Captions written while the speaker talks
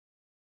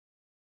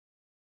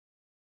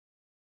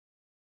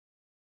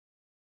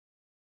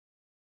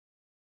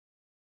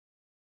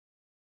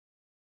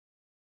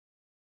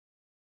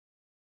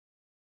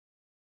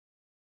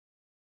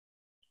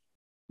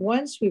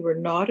Once we were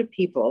not a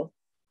people,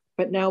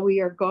 but now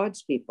we are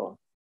God's people.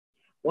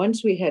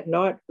 Once we had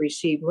not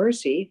received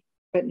mercy,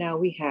 but now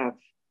we have.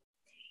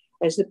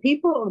 As the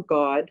people of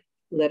God,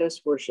 let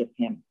us worship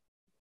him.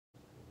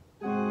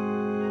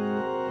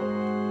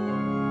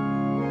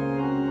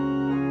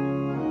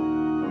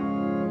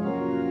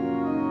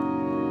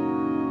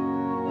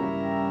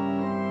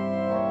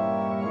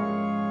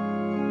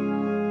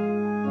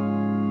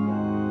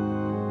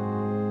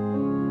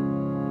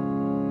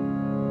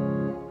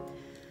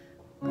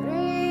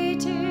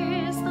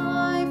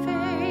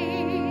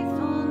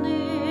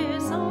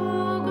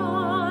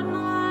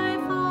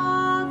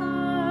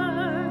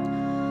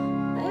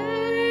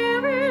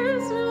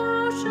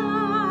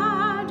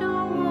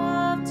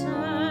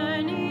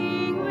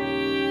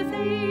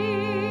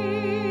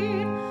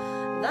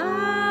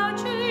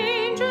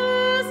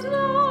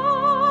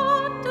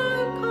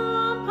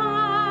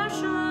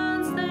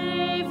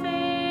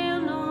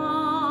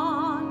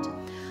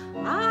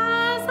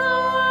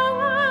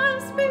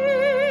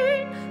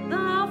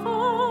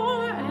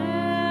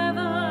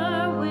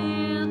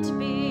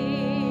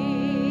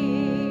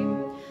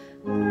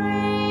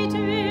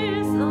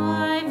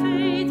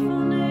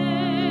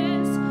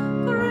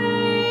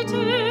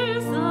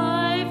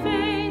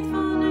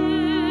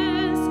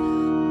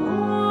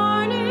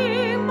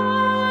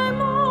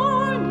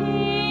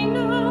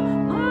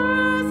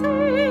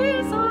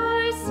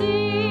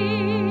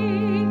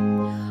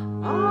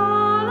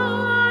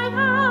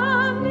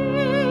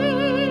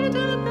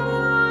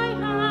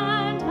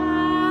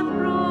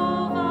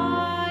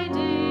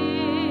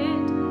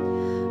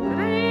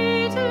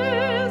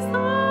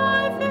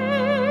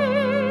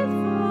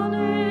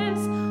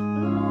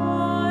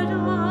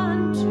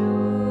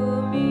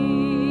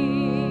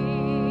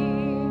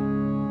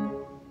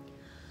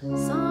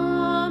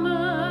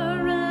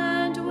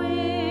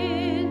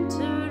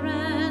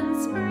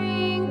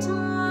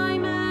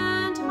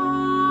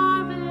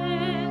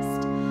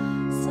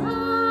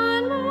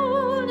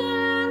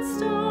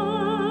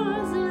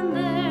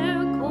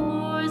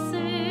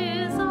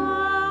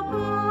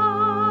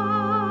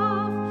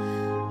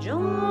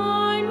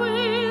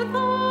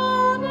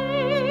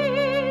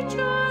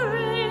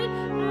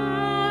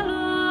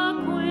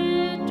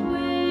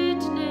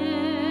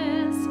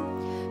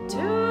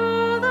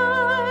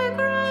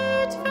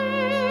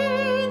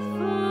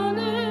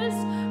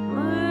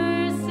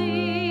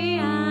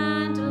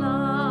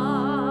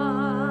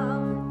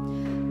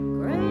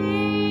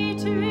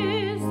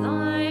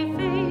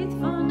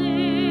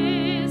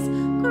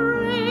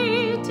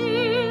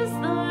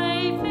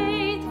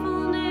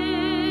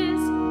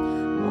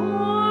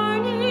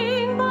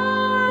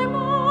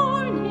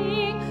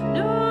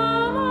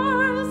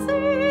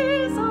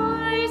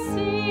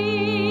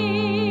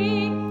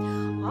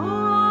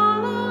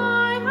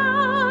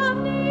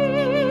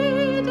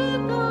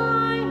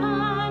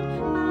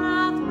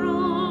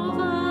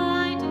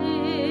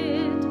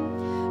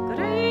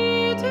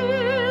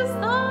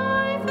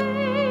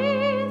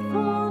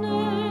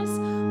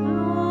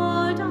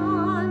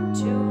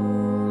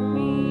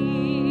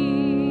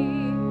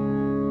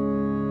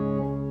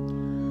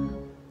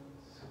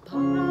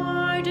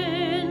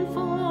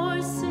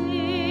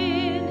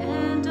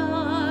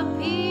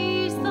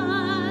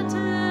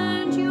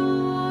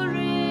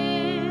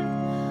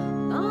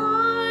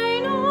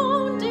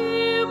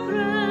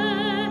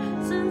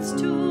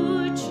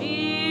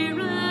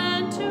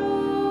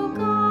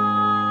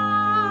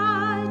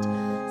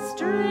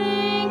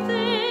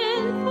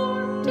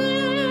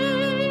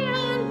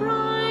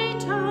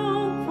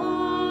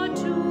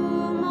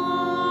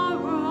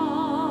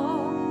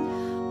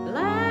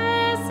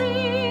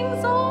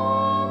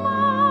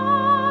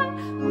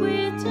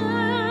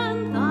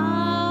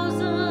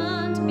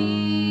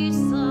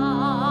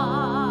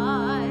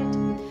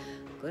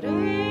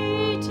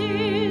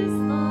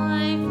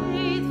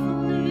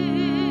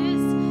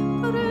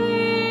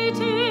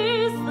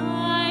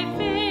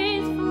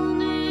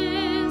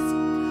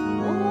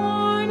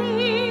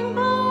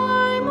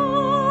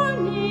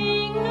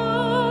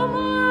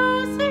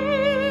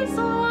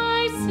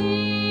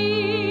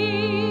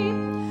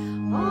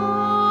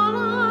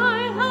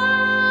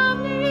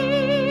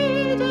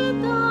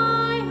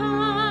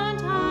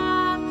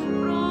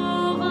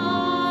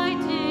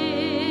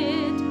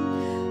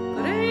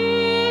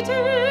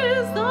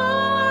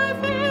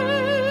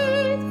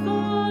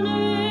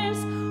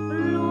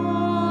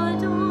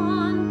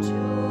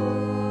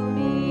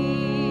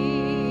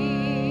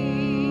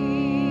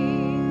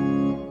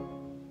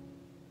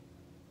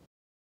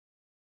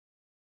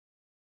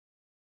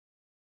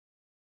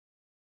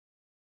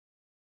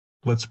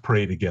 Let's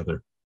pray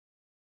together.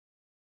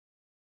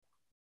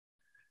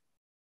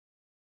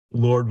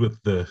 Lord, with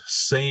the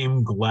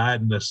same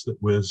gladness that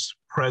was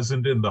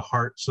present in the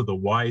hearts of the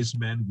wise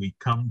men, we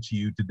come to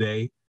you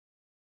today,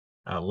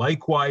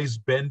 likewise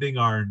bending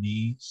our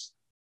knees,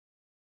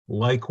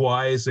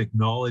 likewise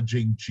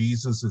acknowledging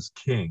Jesus as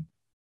King,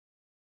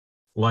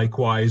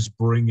 likewise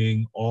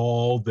bringing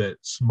all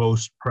that's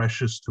most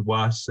precious to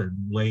us and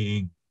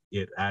laying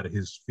it at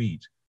his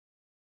feet.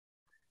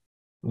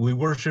 We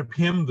worship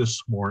him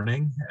this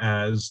morning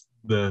as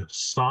the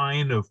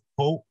sign of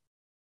hope,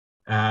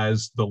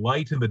 as the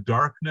light in the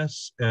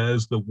darkness,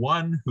 as the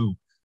one who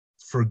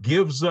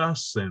forgives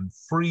us and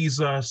frees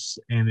us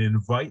and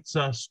invites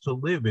us to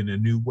live in a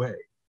new way.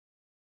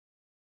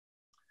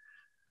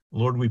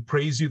 Lord, we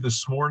praise you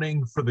this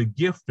morning for the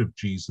gift of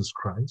Jesus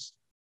Christ,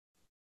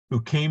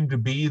 who came to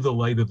be the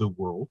light of the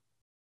world.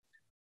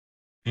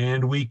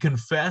 And we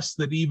confess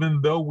that even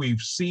though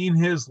we've seen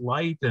his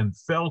light and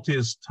felt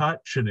his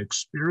touch and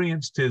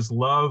experienced his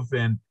love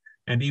and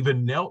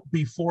even knelt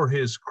before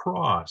his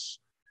cross,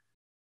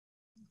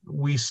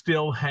 we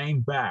still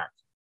hang back,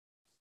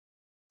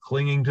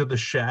 clinging to the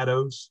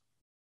shadows,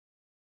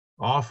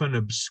 often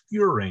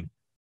obscuring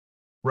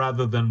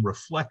rather than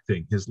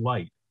reflecting his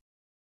light.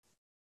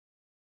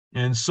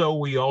 And so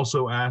we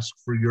also ask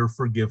for your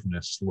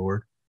forgiveness,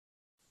 Lord,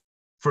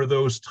 for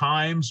those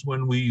times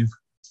when we've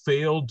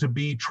failed to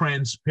be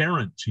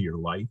transparent to your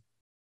light,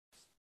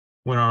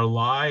 when our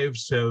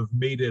lives have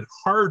made it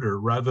harder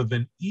rather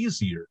than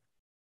easier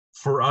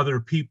for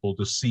other people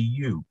to see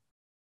you.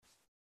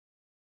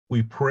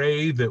 We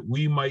pray that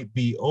we might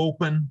be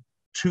open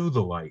to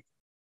the light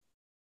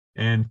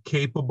and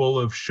capable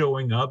of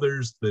showing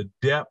others the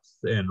depth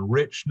and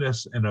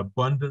richness and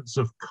abundance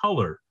of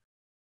color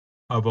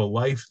of a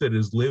life that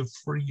is lived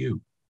for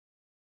you.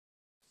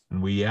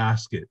 And we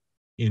ask it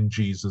in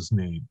Jesus'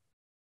 name.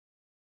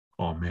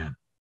 Amen.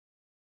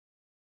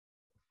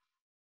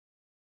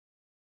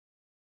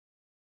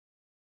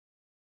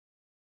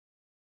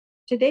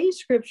 Today's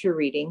scripture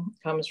reading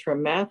comes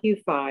from Matthew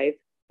 5,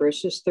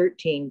 verses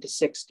 13 to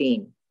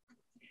 16.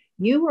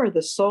 You are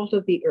the salt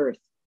of the earth,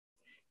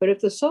 but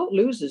if the salt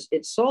loses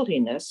its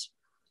saltiness,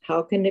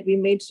 how can it be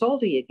made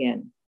salty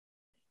again?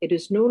 It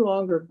is no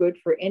longer good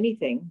for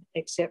anything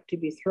except to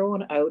be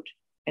thrown out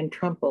and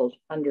trampled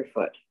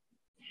underfoot.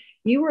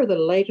 You are the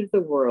light of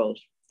the world.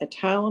 A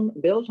town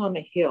built on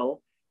a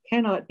hill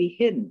cannot be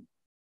hidden.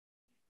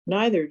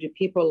 Neither do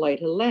people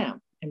light a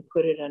lamp and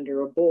put it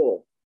under a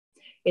bowl.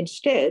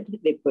 Instead,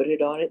 they put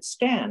it on its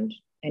stand,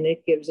 and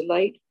it gives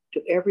light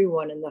to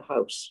everyone in the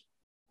house.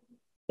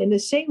 In the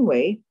same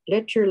way,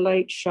 let your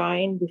light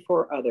shine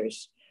before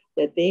others,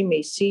 that they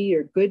may see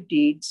your good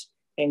deeds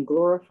and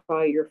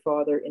glorify your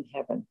Father in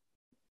heaven.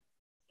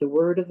 The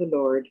word of the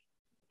Lord.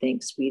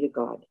 Thanks be to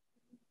God.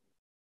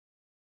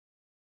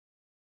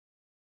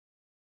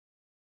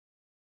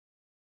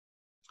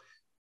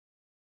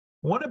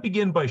 I want to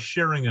begin by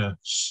sharing a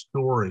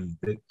story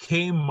that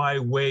came my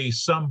way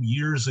some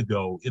years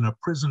ago in a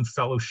prison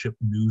fellowship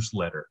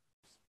newsletter.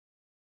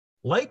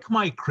 Like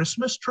my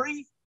Christmas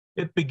tree,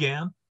 it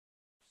began.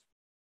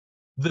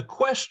 The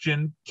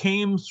question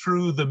came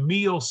through the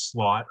meal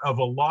slot of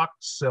a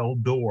locked cell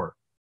door.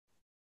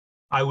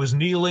 I was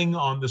kneeling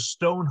on the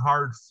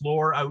stone-hard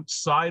floor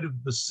outside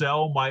of the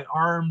cell, my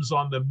arms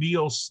on the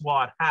meal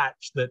slot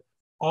hatch that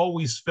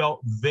always felt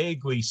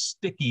vaguely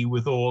sticky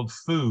with old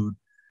food,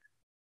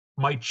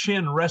 my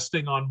chin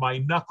resting on my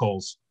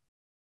knuckles.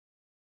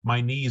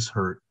 My knees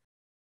hurt.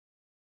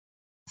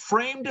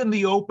 Framed in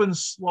the open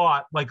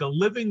slot like a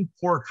living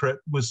portrait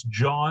was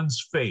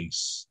John's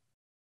face,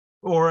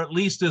 or at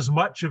least as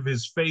much of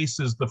his face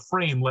as the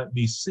frame let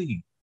me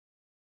see.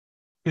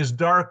 His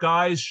dark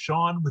eyes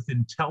shone with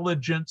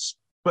intelligence,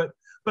 but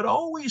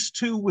always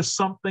too with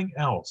something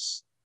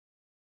else.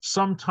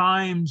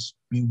 Sometimes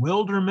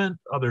bewilderment,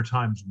 other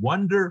times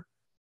wonder,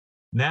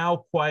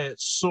 now quiet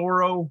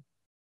sorrow,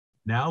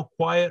 now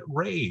quiet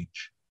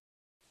rage.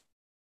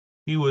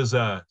 He was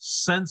a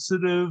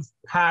sensitive,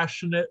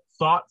 passionate,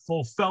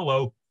 thoughtful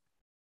fellow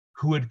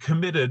who had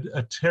committed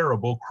a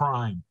terrible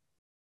crime.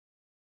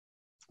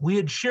 We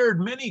had shared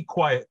many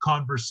quiet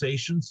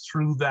conversations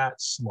through that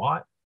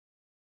slot,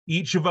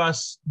 each of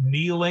us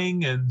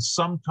kneeling and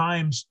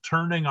sometimes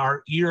turning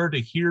our ear to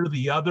hear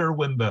the other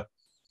when the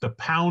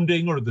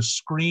pounding or the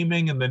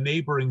screaming in the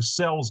neighboring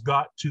cells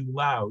got too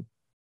loud.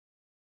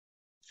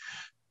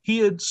 He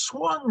had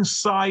swung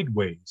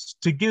sideways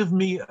to give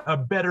me a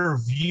better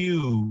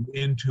view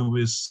into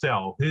his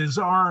cell, his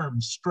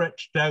arms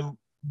stretched out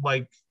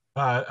like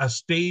a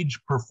stage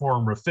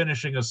performer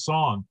finishing a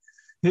song,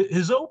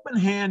 his open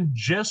hand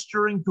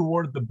gesturing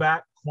toward the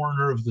back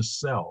corner of the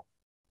cell.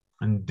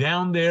 And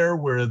down there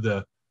where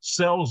the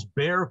cell's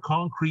bare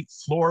concrete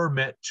floor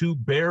met two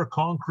bare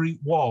concrete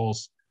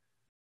walls,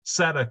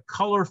 sat a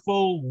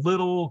colorful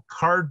little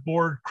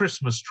cardboard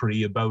Christmas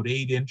tree about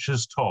 8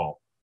 inches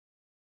tall.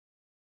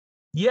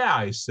 Yeah,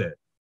 I said,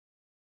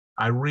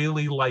 I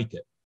really like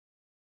it.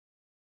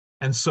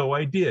 And so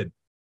I did.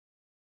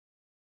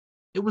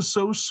 It was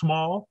so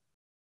small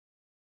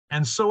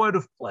and so out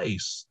of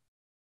place,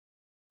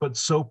 but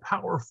so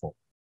powerful.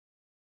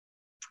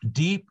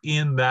 Deep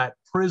in that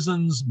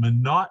prison's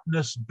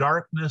monotonous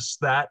darkness,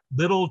 that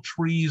little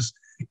tree's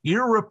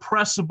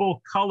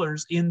irrepressible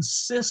colors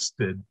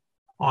insisted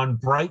on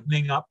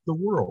brightening up the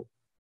world.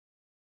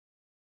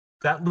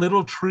 That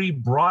little tree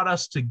brought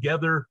us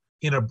together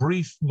in a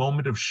brief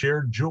moment of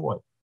shared joy.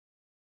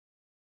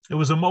 It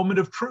was a moment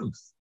of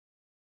truth,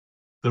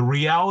 the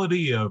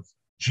reality of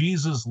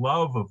Jesus'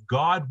 love of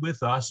God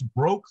with us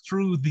broke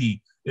through the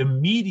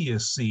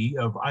immediacy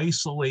of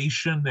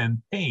isolation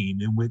and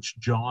pain in which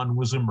John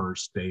was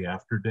immersed day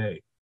after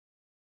day.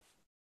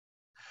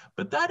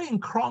 But that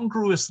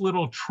incongruous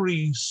little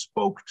tree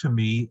spoke to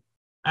me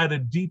at a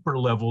deeper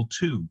level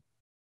too.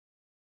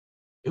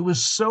 It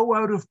was so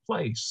out of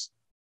place,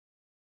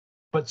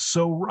 but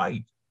so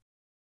right.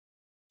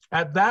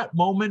 At that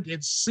moment,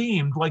 it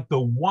seemed like the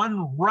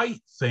one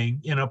right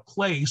thing in a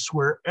place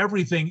where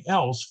everything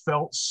else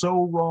felt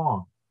so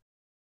wrong.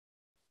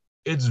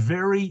 Its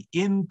very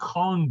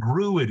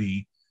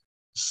incongruity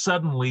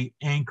suddenly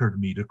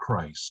anchored me to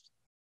Christ.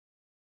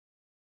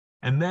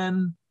 And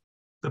then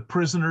the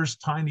prisoner's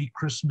tiny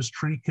Christmas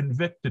tree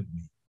convicted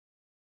me.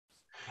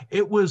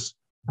 It was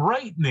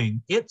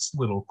brightening its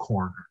little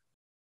corner.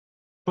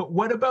 But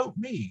what about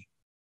me?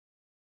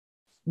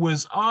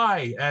 Was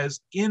I as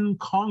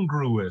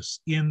incongruous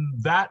in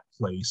that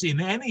place,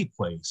 in any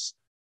place,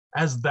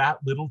 as that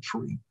little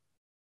tree?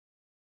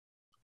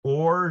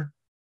 Or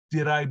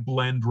did I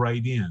blend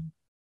right in?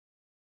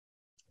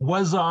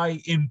 Was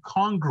I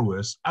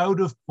incongruous, out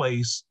of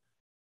place,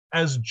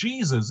 as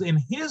Jesus in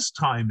his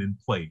time and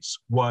place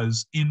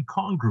was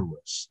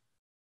incongruous?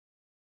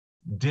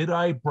 Did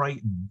I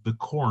brighten the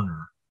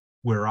corner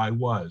where I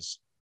was?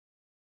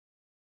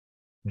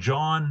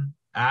 John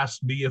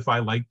asked me if I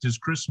liked his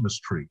Christmas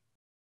tree,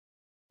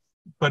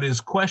 but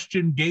his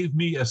question gave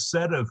me a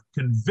set of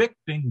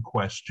convicting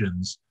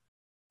questions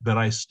that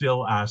I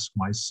still ask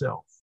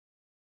myself.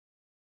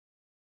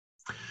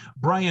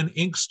 Brian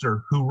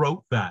Inkster, who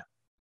wrote that,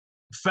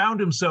 found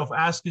himself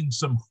asking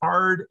some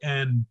hard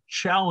and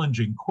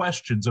challenging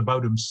questions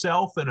about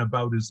himself and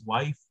about his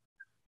life.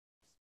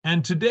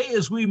 And today,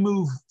 as we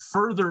move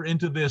further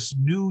into this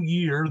new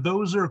year,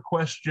 those are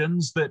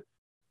questions that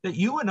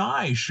you and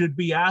I should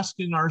be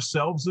asking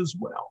ourselves as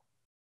well.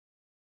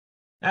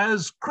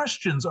 As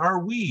Christians, are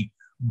we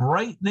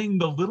brightening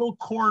the little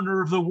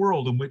corner of the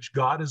world in which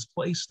God has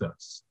placed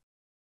us?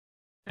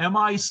 Am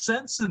I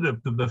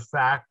sensitive to the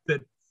fact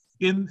that,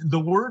 in the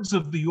words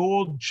of the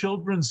old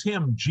children's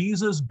hymn,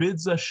 Jesus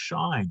bids us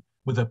shine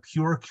with a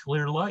pure,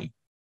 clear light?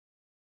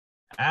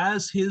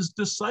 As his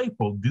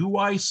disciple, do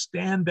I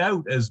stand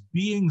out as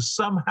being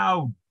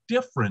somehow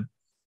different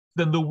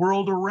than the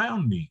world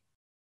around me?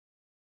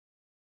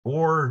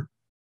 Or,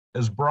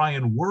 as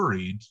Brian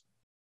worried,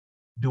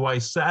 do I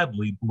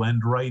sadly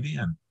blend right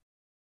in?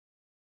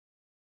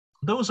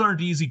 Those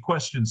aren't easy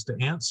questions to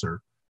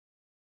answer.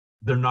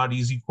 They're not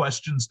easy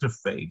questions to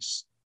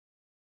face.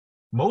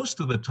 Most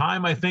of the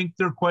time, I think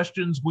they're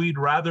questions we'd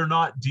rather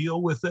not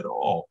deal with at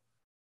all.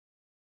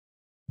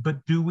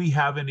 But do we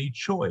have any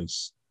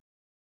choice?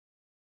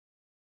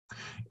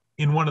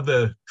 In one of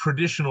the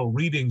traditional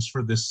readings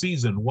for this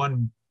season,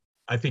 one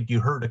I think you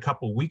heard a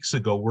couple weeks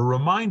ago, we're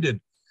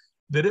reminded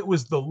that it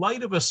was the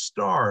light of a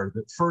star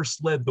that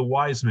first led the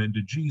wise men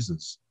to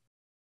Jesus.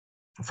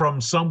 From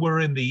somewhere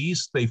in the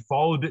east, they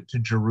followed it to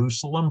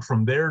Jerusalem,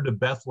 from there to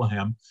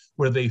Bethlehem,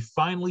 where they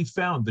finally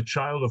found the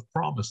child of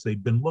promise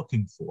they'd been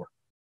looking for.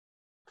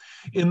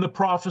 In the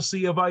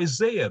prophecy of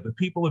Isaiah, the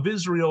people of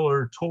Israel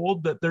are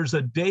told that there's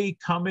a day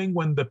coming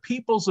when the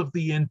peoples of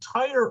the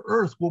entire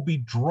earth will be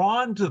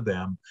drawn to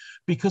them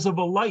because of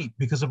a light,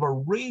 because of a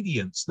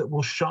radiance that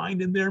will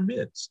shine in their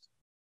midst.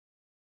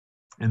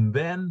 And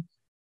then,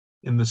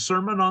 in the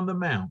Sermon on the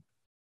Mount,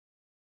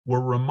 we're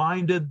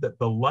reminded that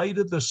the light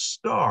of the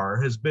star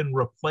has been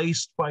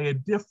replaced by a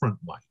different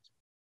light,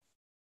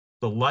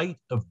 the light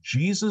of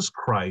Jesus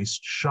Christ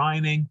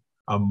shining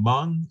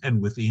among and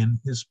within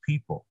his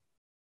people.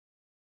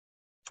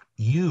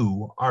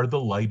 You are the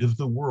light of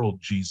the world,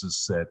 Jesus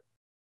said.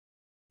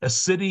 A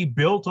city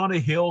built on a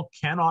hill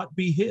cannot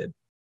be hid.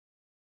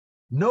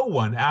 No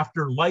one,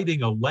 after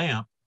lighting a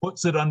lamp,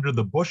 puts it under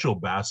the bushel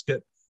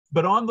basket,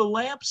 but on the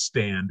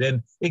lampstand,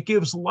 and it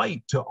gives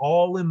light to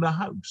all in the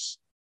house.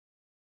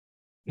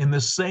 In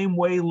the same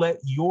way, let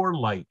your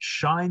light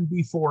shine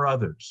before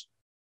others,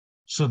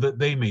 so that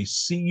they may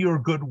see your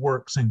good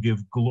works and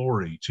give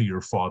glory to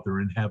your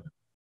Father in heaven.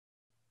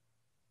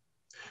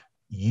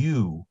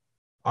 You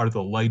are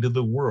the light of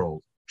the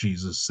world,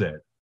 Jesus said.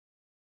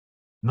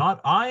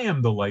 Not I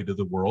am the light of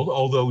the world,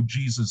 although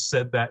Jesus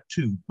said that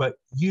too, but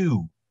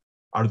you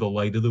are the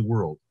light of the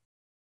world.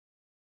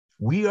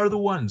 We are the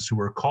ones who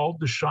are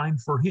called to shine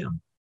for him.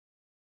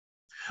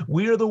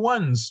 We are the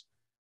ones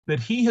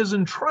that he has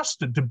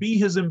entrusted to be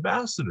his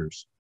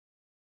ambassadors.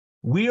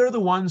 We are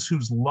the ones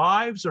whose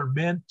lives are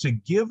meant to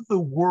give the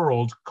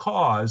world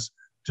cause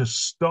to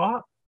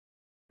stop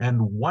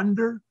and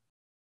wonder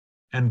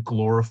and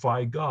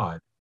glorify God.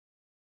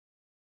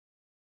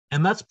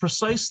 And that's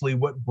precisely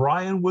what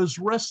Brian was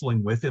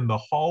wrestling with in the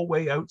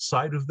hallway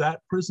outside of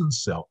that prison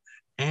cell.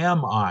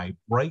 Am I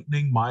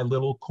brightening my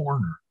little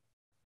corner?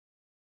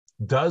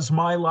 Does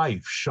my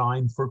life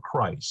shine for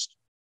Christ?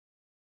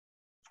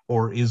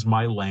 Or is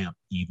my lamp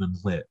even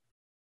lit?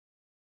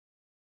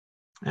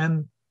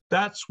 And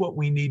that's what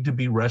we need to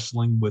be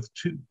wrestling with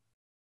too.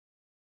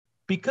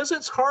 Because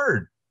it's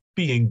hard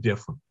being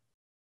different.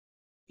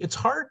 It's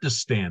hard to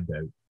stand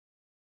out.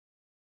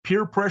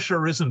 Peer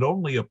pressure isn't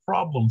only a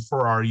problem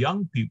for our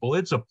young people,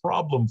 it's a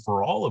problem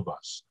for all of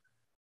us.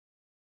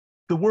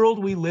 The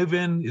world we live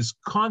in is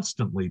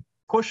constantly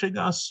pushing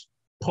us,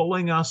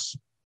 pulling us,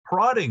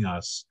 prodding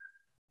us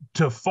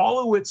to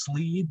follow its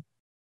lead,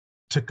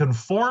 to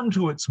conform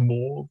to its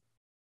mold,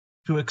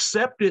 to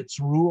accept its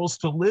rules,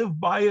 to live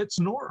by its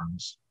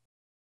norms.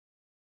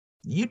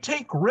 You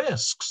take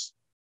risks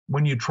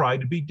when you try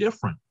to be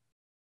different,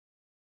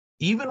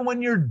 even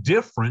when you're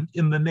different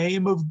in the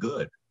name of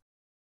good,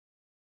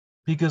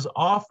 because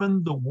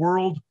often the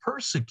world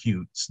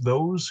persecutes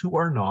those who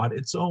are not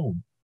its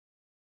own.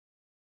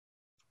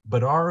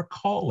 But our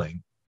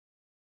calling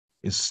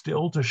is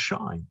still to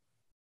shine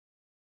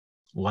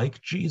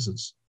like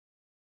Jesus,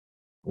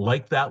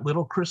 like that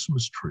little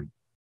Christmas tree.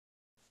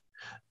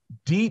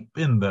 Deep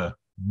in the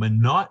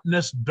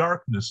monotonous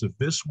darkness of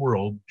this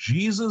world,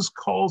 Jesus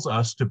calls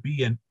us to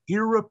be an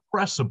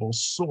irrepressible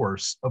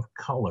source of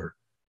color.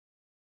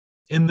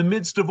 In the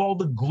midst of all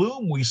the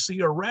gloom we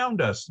see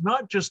around us,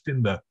 not just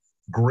in the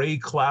gray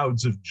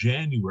clouds of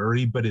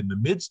January, but in the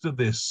midst of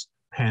this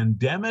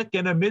pandemic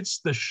and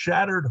amidst the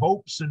shattered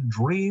hopes and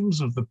dreams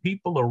of the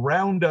people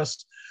around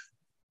us,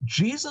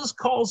 Jesus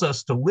calls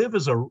us to live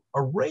as a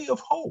ray of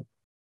hope,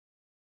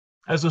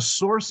 as a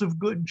source of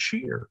good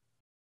cheer.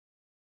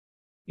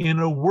 In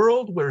a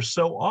world where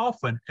so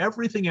often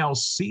everything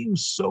else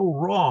seems so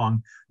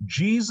wrong,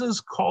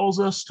 Jesus calls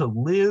us to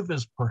live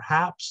as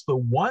perhaps the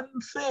one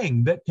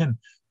thing that can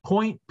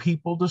point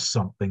people to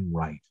something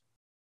right.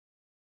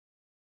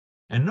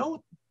 And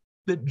note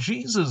that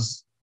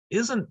Jesus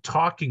isn't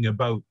talking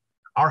about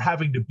our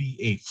having to be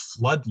a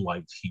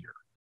floodlight here.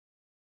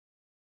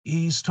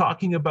 He's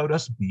talking about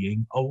us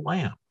being a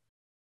lamp.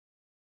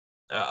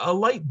 A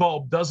light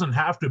bulb doesn't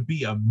have to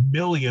be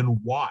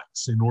 1,000,000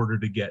 watts in order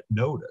to get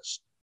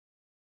noticed.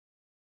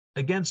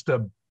 Against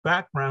a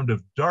background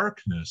of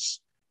darkness,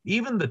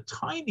 even the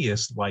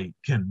tiniest light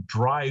can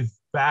drive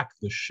back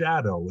the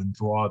shadow and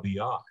draw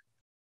the eye.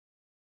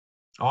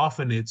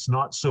 Often it's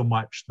not so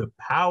much the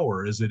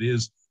power as it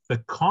is the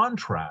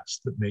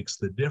contrast that makes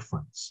the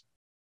difference.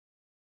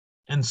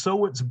 And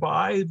so it's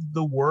by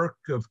the work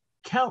of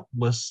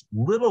countless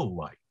little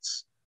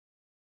lights,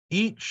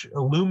 each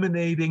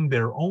illuminating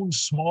their own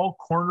small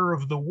corner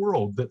of the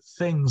world, that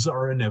things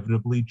are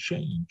inevitably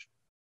changed.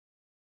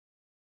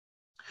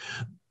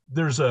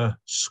 There's a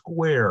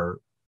square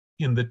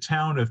in the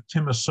town of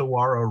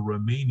Timisoara,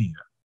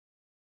 Romania,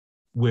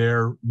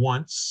 where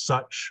once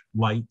such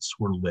lights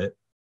were lit.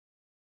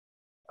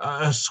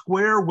 A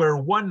square where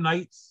one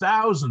night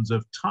thousands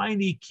of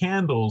tiny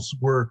candles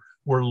were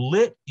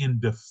lit in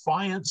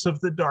defiance of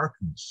the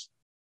darkness.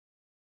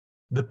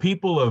 The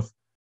people of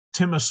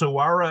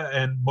Timisoara,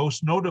 and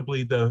most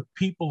notably the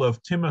people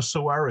of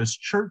Timisoara's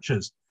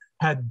churches,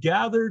 had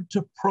gathered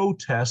to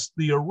protest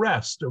the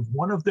arrest of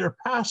one of their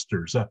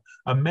pastors,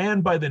 a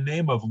man by the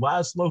name of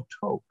Laszlo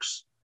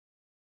Tokes.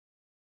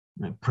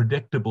 And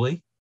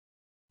predictably,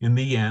 in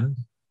the end,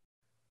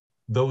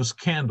 those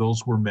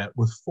candles were met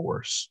with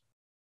force.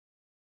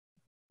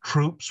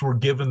 Troops were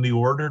given the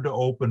order to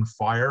open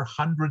fire.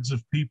 Hundreds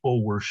of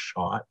people were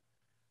shot.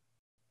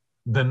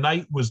 The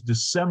night was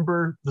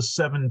December the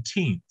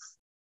 17th,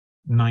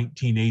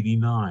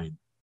 1989.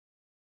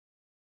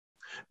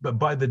 But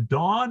by the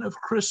dawn of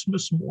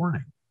Christmas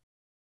morning,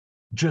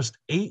 just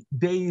 8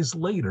 days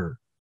later,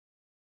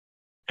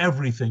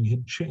 everything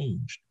had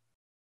changed.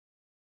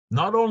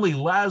 Not only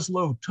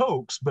Laszlo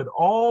Tokes, but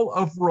all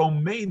of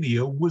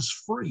Romania was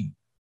free.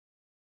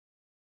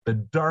 The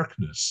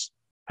darkness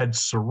had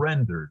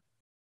surrendered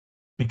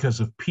because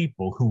of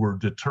people who were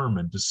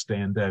determined to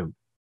stand out.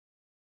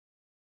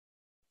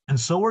 And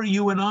so are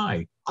you and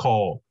I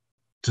called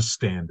to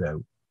stand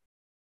out.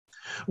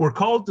 We're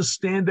called to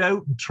stand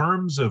out in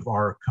terms of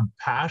our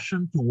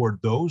compassion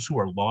toward those who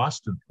are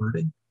lost and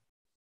hurting.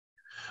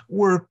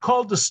 We're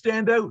called to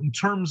stand out in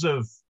terms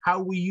of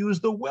how we use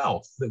the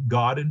wealth that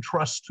God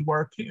entrusts to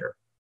our care.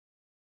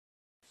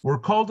 We're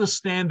called to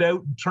stand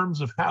out in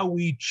terms of how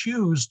we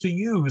choose to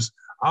use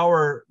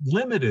our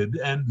limited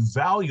and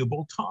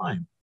valuable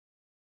time.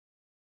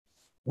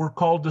 We're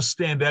called to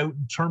stand out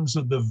in terms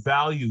of the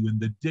value and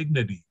the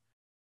dignity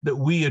that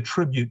we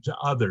attribute to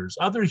others,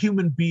 other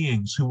human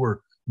beings who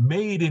were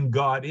made in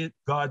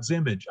God's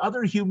image,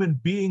 other human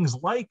beings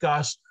like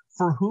us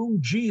for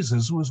whom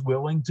Jesus was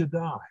willing to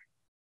die.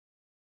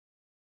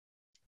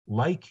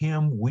 Like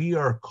him, we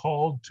are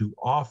called to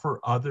offer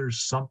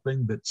others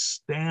something that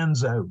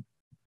stands out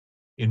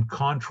in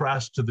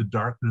contrast to the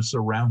darkness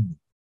around them.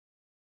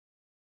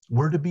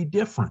 We're to be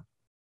different.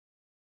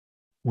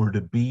 We're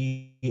to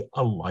be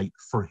a light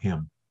for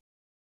him.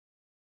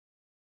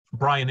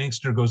 Brian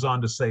Inkster goes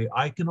on to say,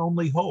 I can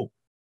only hope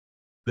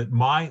that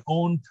my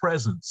own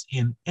presence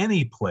in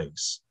any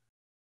place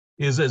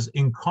is as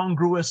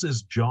incongruous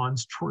as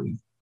John's tree.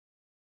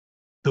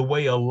 The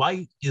way a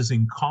light is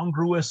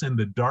incongruous in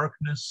the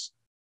darkness,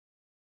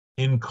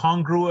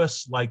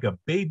 incongruous like a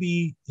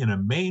baby in a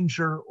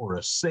manger or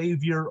a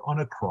savior on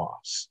a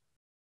cross,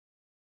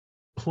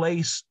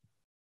 placed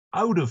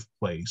out of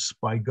place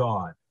by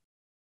God.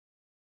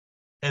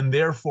 and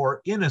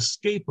therefore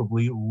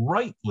inescapably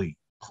rightly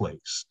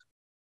placed,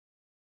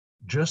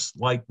 just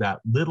like that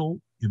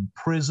little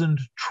imprisoned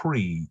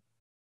tree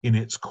in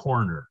its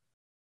corner,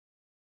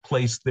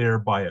 placed there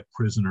by a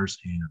prisoner's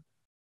hand.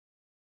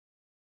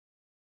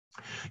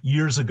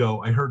 Years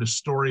ago, I heard a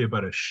story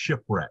about a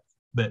shipwreck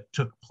that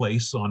took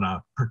place on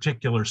a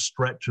particular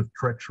stretch of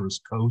treacherous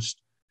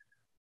coast.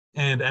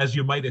 And as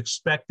you might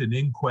expect, an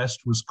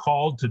inquest was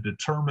called to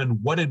determine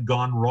what had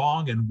gone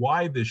wrong and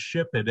why the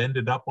ship had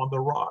ended up on the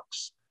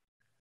rocks.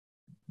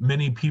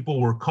 Many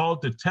people were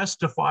called to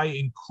testify.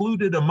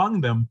 Included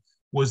among them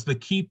was the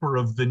keeper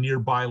of the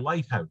nearby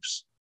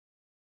lighthouse.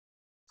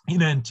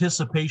 In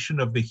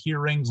anticipation of the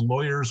hearings,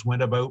 lawyers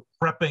went about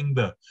prepping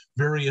the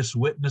various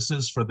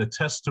witnesses for the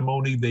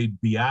testimony they'd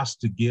be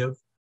asked to give.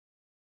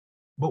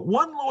 But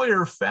one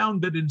lawyer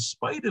found that in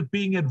spite of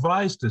being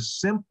advised to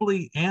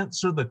simply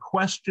answer the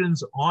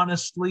questions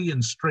honestly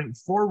and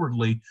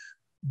straightforwardly,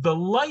 the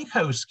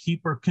lighthouse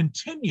keeper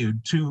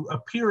continued to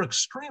appear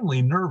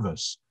extremely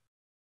nervous.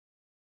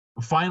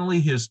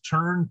 Finally, his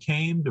turn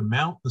came to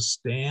mount the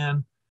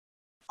stand.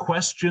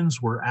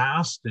 Questions were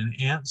asked and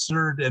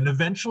answered, and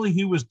eventually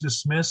he was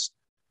dismissed.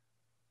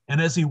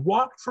 And as he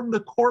walked from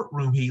the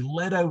courtroom, he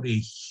let out a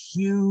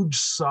huge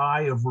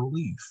sigh of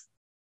relief.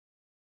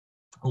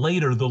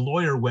 Later, the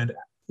lawyer went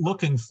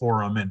looking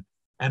for him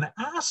and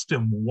asked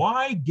him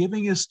why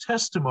giving his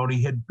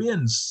testimony had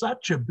been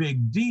such a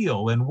big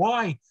deal and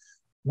why,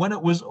 when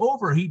it was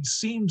over, he'd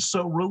seemed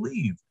so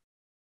relieved.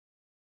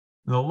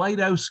 The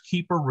lighthouse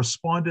keeper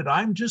responded,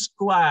 "I'm just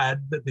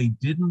glad that they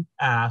didn't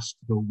ask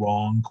the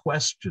wrong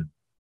question."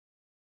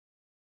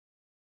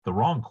 "The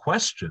wrong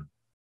question?"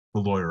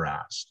 the lawyer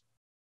asked.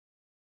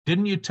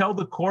 "Didn't you tell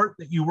the court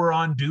that you were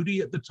on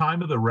duty at the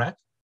time of the wreck?"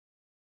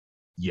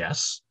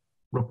 "Yes,"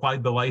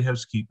 replied the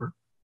lighthouse keeper.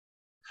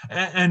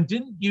 And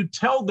didn't you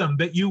tell them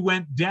that you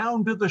went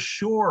down to the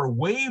shore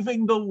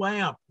waving the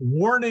lamp,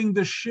 warning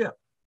the ship?"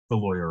 the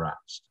lawyer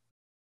asked.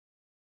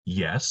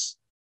 "Yes,"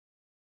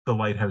 the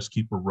lighthouse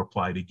keeper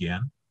replied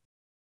again.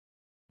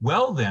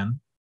 "Well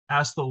then,"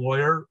 asked the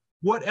lawyer,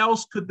 "what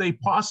else could they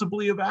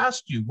possibly have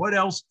asked you?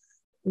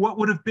 What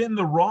would have been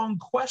the wrong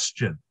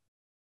question?"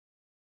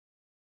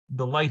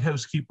 The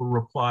lighthouse keeper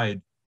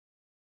replied,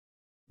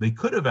 "They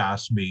could have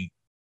asked me,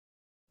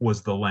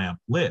 was the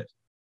lamp lit?"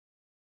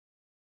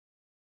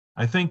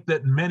 I think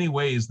that in many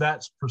ways,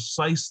 that's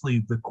precisely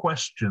the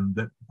question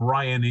that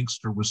Brian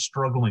Inkster was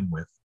struggling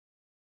with,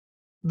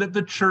 that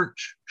the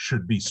church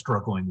should be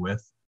struggling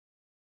with,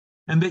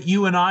 and that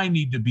you and I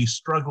need to be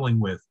struggling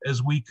with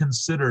as we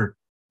consider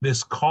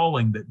this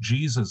calling that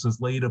Jesus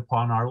has laid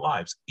upon our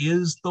lives.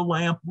 Is the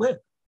lamp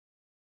lit?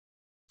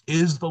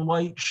 Is the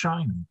light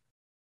shining?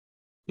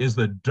 Is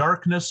the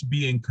darkness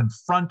being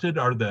confronted?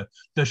 Are the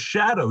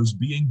shadows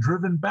being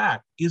driven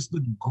back? Is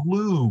the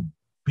gloom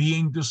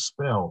being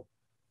dispelled?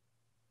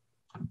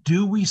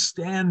 Do we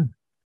stand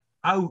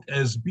out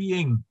as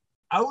being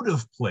out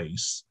of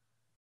place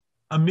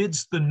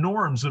amidst the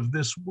norms of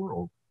this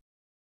world?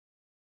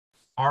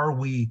 Are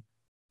we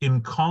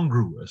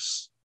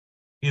incongruous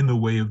in the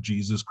way of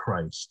Jesus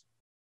Christ?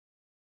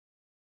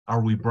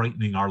 Are we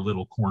brightening our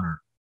little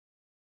corner?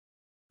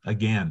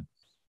 Again,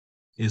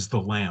 is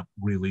the lamp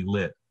really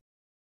lit?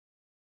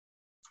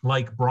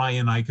 Like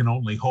Brian, I can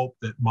only hope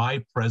that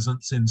my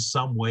presence in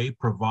some way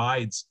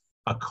provides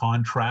a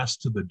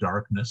contrast to the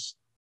darkness,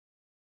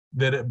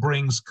 that it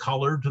brings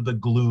color to the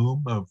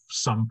gloom of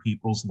some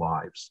people's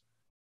lives.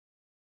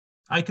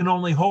 I can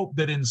only hope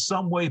that in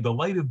some way the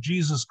light of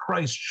Jesus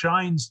Christ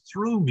shines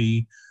through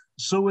me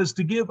so as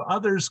to give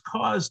others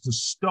cause to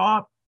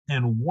stop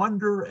and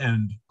wonder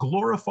and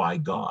glorify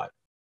God,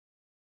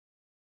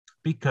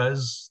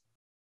 because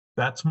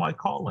that's my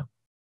calling.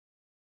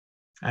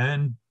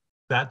 And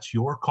that's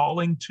your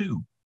calling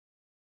too.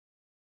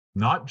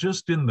 Not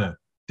just in the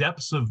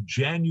depths of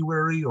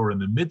January or in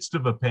the midst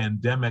of a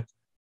pandemic,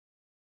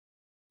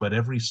 but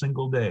every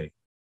single day,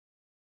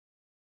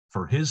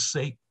 for his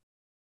sake,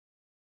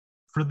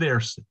 for their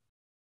sake.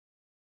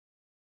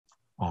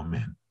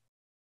 Amen.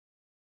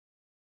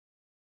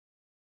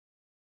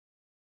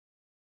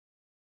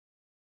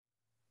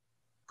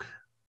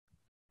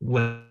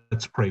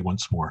 Let's pray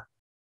once more.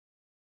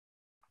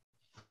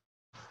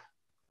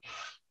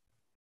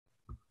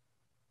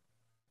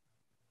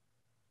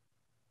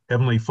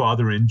 Heavenly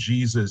Father, in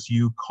Jesus,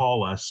 you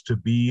call us to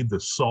be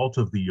the salt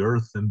of the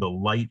earth and the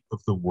light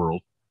of the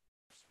world.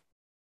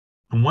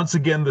 And once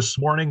again this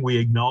morning, we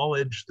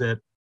acknowledge that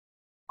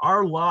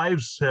our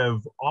lives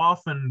have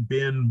often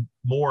been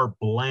more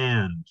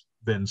bland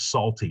than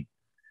salty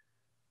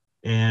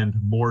and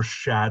more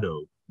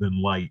shadow than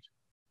light.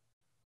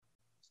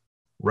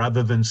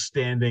 Rather than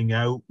standing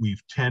out,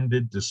 we've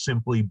tended to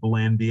simply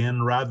blend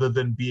in. Rather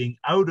than being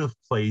out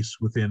of place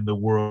within the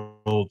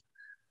world,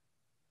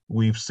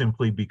 we've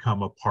simply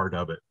become a part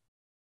of it.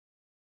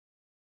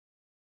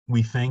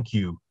 We thank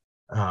you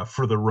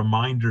for the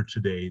reminder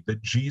today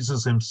that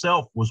Jesus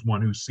himself was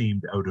one who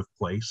seemed out of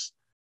place.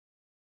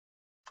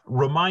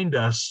 Remind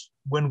us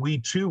when we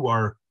too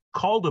are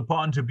called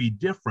upon to be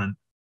different,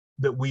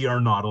 that we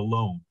are not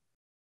alone.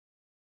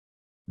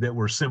 that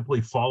we're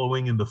simply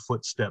following in the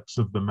footsteps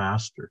of the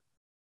Master.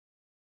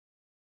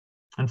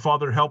 And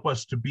Father, help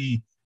us to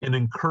be an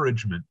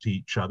encouragement to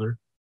each other,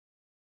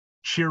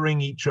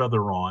 cheering each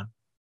other on.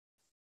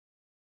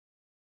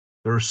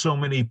 There are so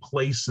many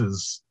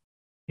places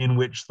in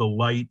which the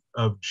light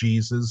of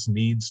Jesus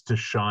needs to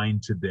shine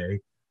today.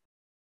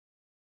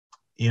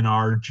 In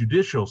our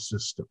judicial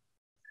system,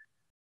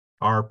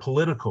 our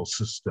political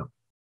system.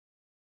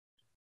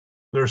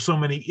 There are so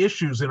many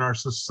issues in our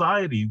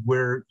society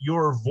where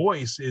your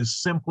voice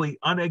is simply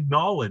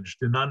unacknowledged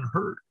and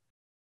unheard.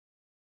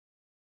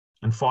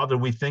 And Father,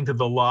 we think of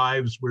the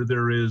lives where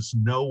there is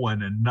no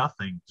one and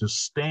nothing to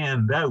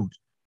stand out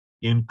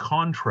in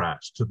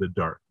contrast to the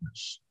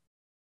darkness.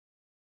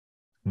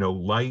 No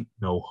light,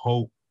 no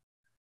hope,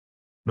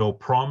 no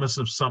promise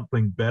of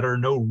something better,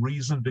 no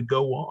reason to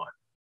go on.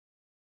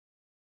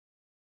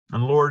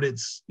 And Lord,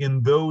 it's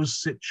in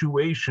those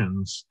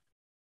situations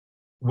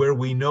where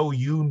we know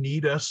you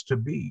need us to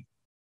be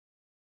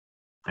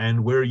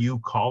and where you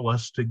call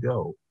us to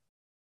go.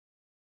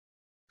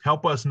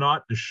 Help us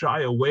not to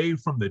shy away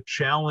from the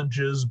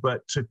challenges,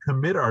 but to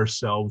commit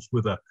ourselves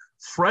with a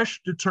fresh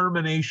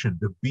determination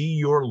to be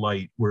your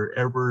light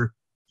wherever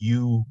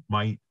you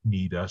might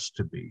need us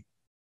to be.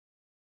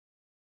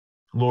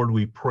 Lord,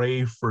 we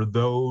pray for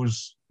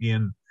those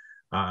in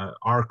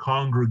our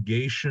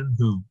congregation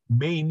who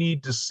may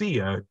need to see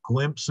a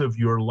glimpse of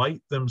your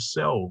light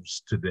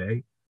themselves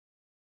today.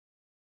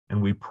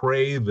 And we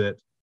pray that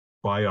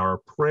by our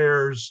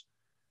prayers,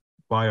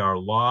 by our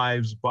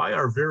lives, by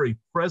our very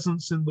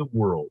presence in the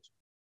world,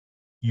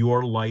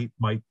 your light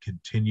might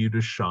continue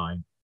to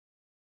shine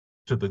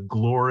to the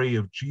glory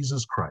of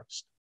Jesus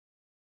Christ,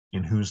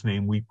 in whose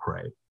name we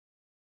pray.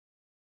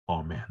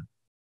 Amen.